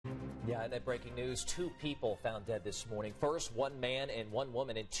Yeah, and that breaking news, 2 people found dead this morning. First, 1 man and 1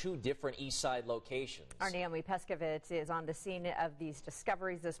 woman in 2 different East Side locations. Our Naomi Pescovitz is on the scene of these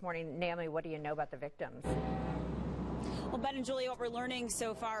discoveries this morning. Naomi, what do you know about the victims? Well, Ben and Julia, what we're learning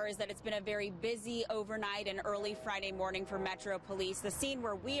so far is that it's been a very busy overnight and early Friday morning for Metro Police. The scene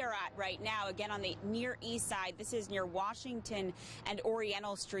where we are at right now, again on the near east side, this is near Washington and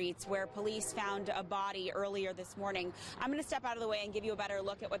Oriental Streets, where police found a body earlier this morning. I'm going to step out of the way and give you a better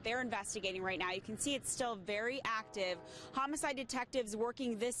look at what they're investigating right now. You can see it's still very active. Homicide detectives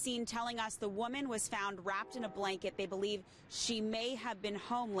working this scene telling us the woman was found wrapped in a blanket. They believe she may have been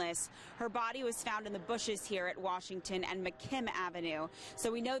homeless. Her body was found in the bushes here at Washington and McKim Avenue.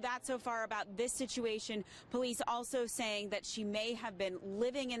 So we know that so far about this situation. Police also saying that she may have been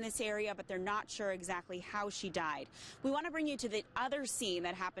living in this area, but they're not sure exactly how she died. We want to bring you to the other scene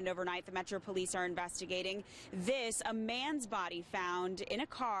that happened overnight. The Metro Police are investigating this, a man's body found in a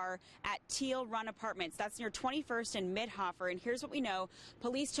car at Teal Run Apartments. That's near 21st and Midhofer. And here's what we know.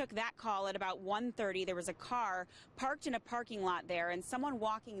 Police took that call at about 1:30. There was a car parked in a parking lot there, and someone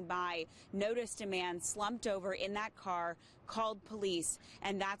walking by noticed a man slumped over in that car, called police,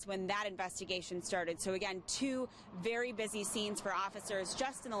 and that's when that investigation started. So again, 2 very busy scenes for officers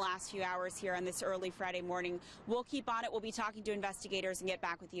just in the last few hours here on this early Friday morning. We'll keep on it. We'll be talking to investigators and get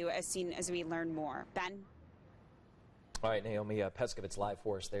back with you as soon as we learn more. Ben? All right, Naomi Pescovitz live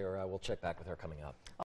for us there. We'll check back with her coming up.